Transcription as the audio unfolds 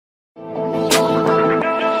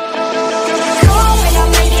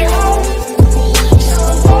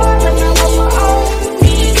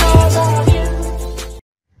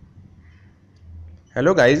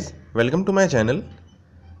Hello guys, welcome to my channel.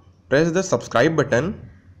 Press the subscribe button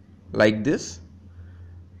like this,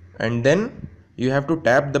 and then you have to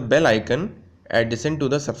tap the bell icon adjacent to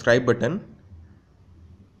the subscribe button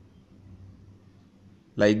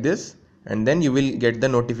like this, and then you will get the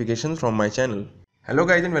notifications from my channel. Hello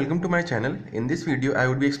guys and welcome to my channel. In this video I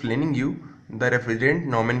would be explaining you the refrigerant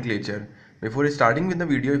nomenclature. Before starting with the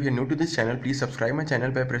video, if you are new to this channel, please subscribe my channel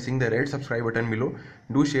by pressing the red subscribe button below.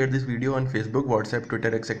 Do share this video on Facebook, WhatsApp,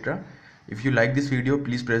 Twitter, etc. If you like this video,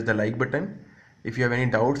 please press the like button. If you have any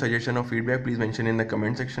doubt, suggestion or feedback, please mention in the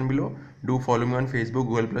comment section below. Do follow me on Facebook,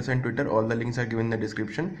 Google+ and Twitter. All the links are given in the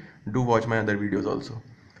description. Do watch my other videos also.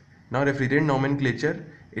 Now refrigerant nomenclature,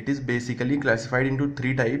 it is basically classified into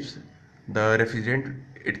three types. The refrigerant,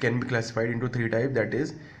 it can be classified into three types, that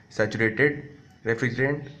is saturated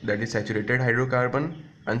refrigerant, that is saturated hydrocarbon,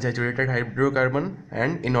 unsaturated hydrocarbon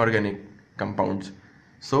and inorganic compounds.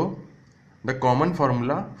 So the common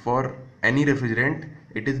formula for any refrigerant,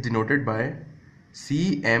 it is denoted by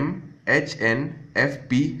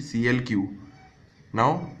CmHnFpClQ.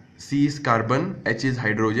 Now C is carbon, H is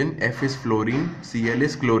hydrogen, F is fluorine, Cl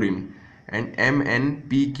is chlorine, and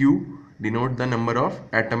MnPq denote the number of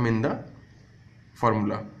atom in the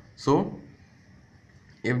formula. So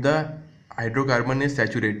if the hydrocarbon is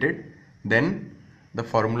saturated, then the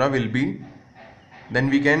formula will be, then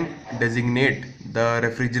we can designate the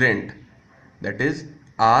refrigerant, that is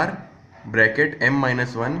R bracket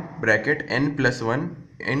m-1 bracket n plus 1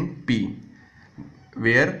 in P,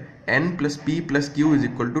 where n plus P plus Q is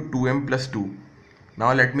equal to 2m plus 2.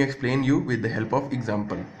 Now let me explain you with the help of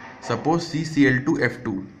example. Suppose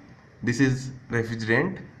CCl2F2. This is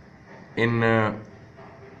refrigerant in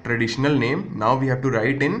traditional name. Now we have to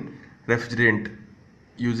write in refrigerant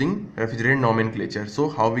using refrigerant nomenclature. So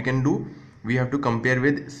how we can do? We have to compare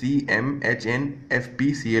with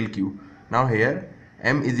CmHnFpClQ. Now here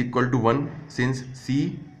m is equal to 1, since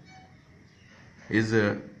C is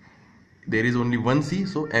there is only one C,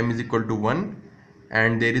 so m is equal to 1,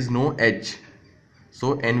 and there is no H,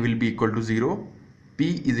 so n will be equal to 0.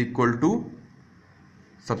 P is equal to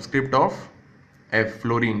subscript of F,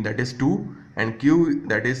 fluorine, that is 2, and Q,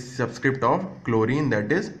 that is subscript of chlorine,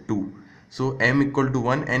 that is 2. So m equal to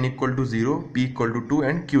 1, n equal to 0, P equal to 2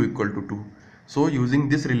 and Q equal to 2. So using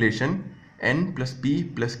this relation, n plus P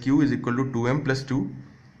plus Q is equal to 2m plus 2,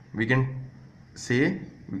 we can say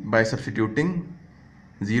by substituting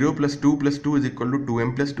 0 plus 2 plus 2 is equal to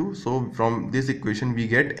 2m plus 2. So from this equation we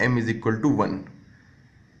get m is equal to 1,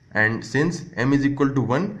 and since m is equal to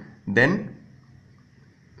 1, then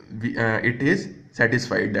it is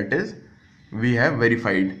satisfied, that is we have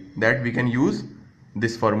verified that we can use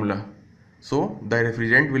this formula. So the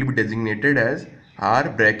refrigerant will be designated as R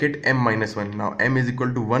bracket m-1. Now m is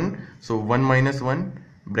equal to 1, so 1 minus 1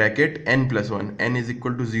 bracket n plus 1, n is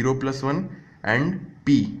equal to 0 plus 1, and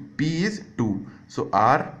P is 2, so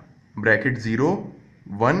R bracket 0,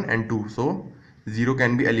 1 and 2, so 0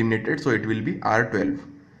 can be eliminated, so it will be R12.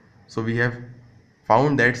 So we have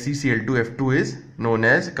found that CCl2F2 is known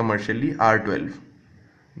as commercially R12.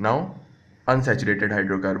 Now unsaturated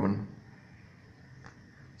hydrocarbon.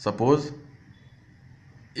 Suppose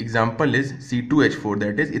example is C2H4,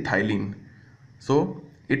 that is ethylene. So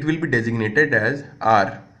it will be designated as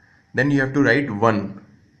R. Then you have to write 1.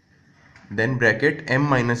 Then bracket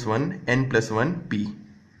m-1 n plus 1 P.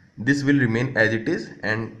 This will remain as it is,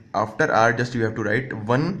 and after R just you have to write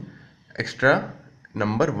 1 extra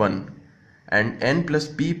number 1, and n plus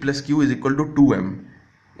P plus Q is equal to 2m.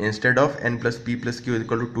 Instead of n plus P plus Q is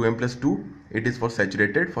equal to 2m plus 2, it is for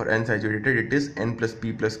saturated. For unsaturated it is n plus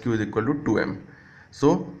P plus Q is equal to 2m.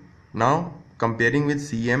 So now comparing with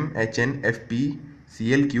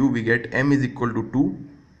CmHnFpClQ, we get m is equal to 2,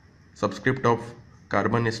 subscript of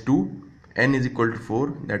carbon is 2, n is equal to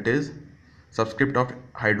 4, that is subscript of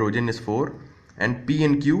hydrogen is 4, and P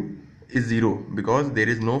and Q is 0 because there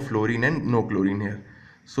is no fluorine and no chlorine here.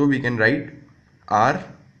 So we can write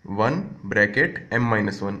R1 bracket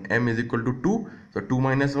m-1, m is equal to 2, so 2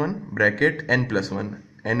 minus 1 bracket n plus 1,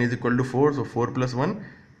 n is equal to 4, so 4 plus 1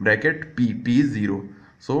 bracket P is 0,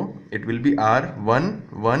 so it will be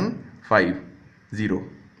R1150,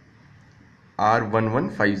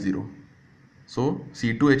 R1150. So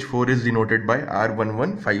C2H4 is denoted by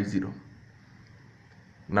R1150.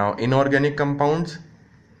 Now inorganic compounds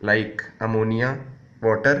like ammonia,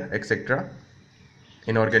 water, etc.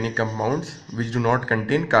 Inorganic compounds which do not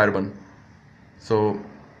contain carbon. So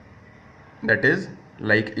that is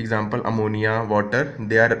like example ammonia, water,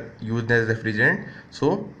 they are used as refrigerant.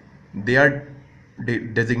 So they are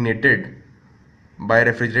designated by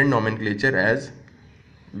refrigerant nomenclature as,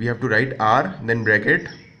 we have to write R then bracket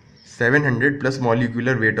 700 plus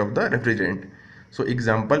molecular weight of the refrigerant. So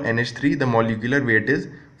example NH3, the molecular weight is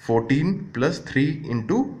 14 plus 3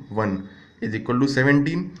 into 1 is equal to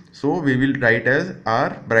 17. So we will write as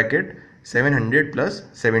R bracket 700 plus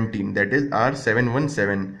 17, that is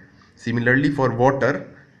R717. Similarly for water,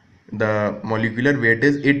 the molecular weight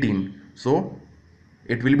is 18. So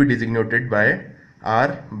it will be designated by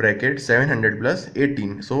R bracket 700 plus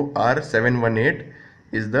 18. So R718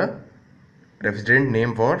 is the refrigerant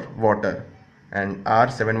name for water, and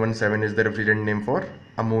R717 is the refrigerant name for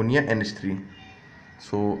ammonia NH3.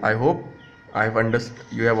 So I hope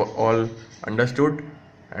you have all understood,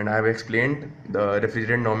 and I have explained the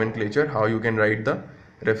refrigerant nomenclature, how you can write the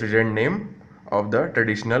refrigerant name of the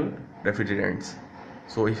traditional refrigerants.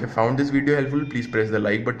 So if you found this video helpful, please press the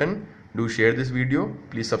like button. Do share this video.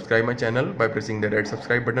 Please subscribe my channel by pressing the red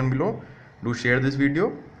subscribe button below. Do share this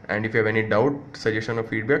video, and if you have any doubt, suggestion or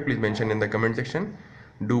feedback, please mention in the comment section.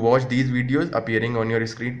 Do watch these videos appearing on your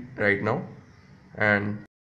screen right now, and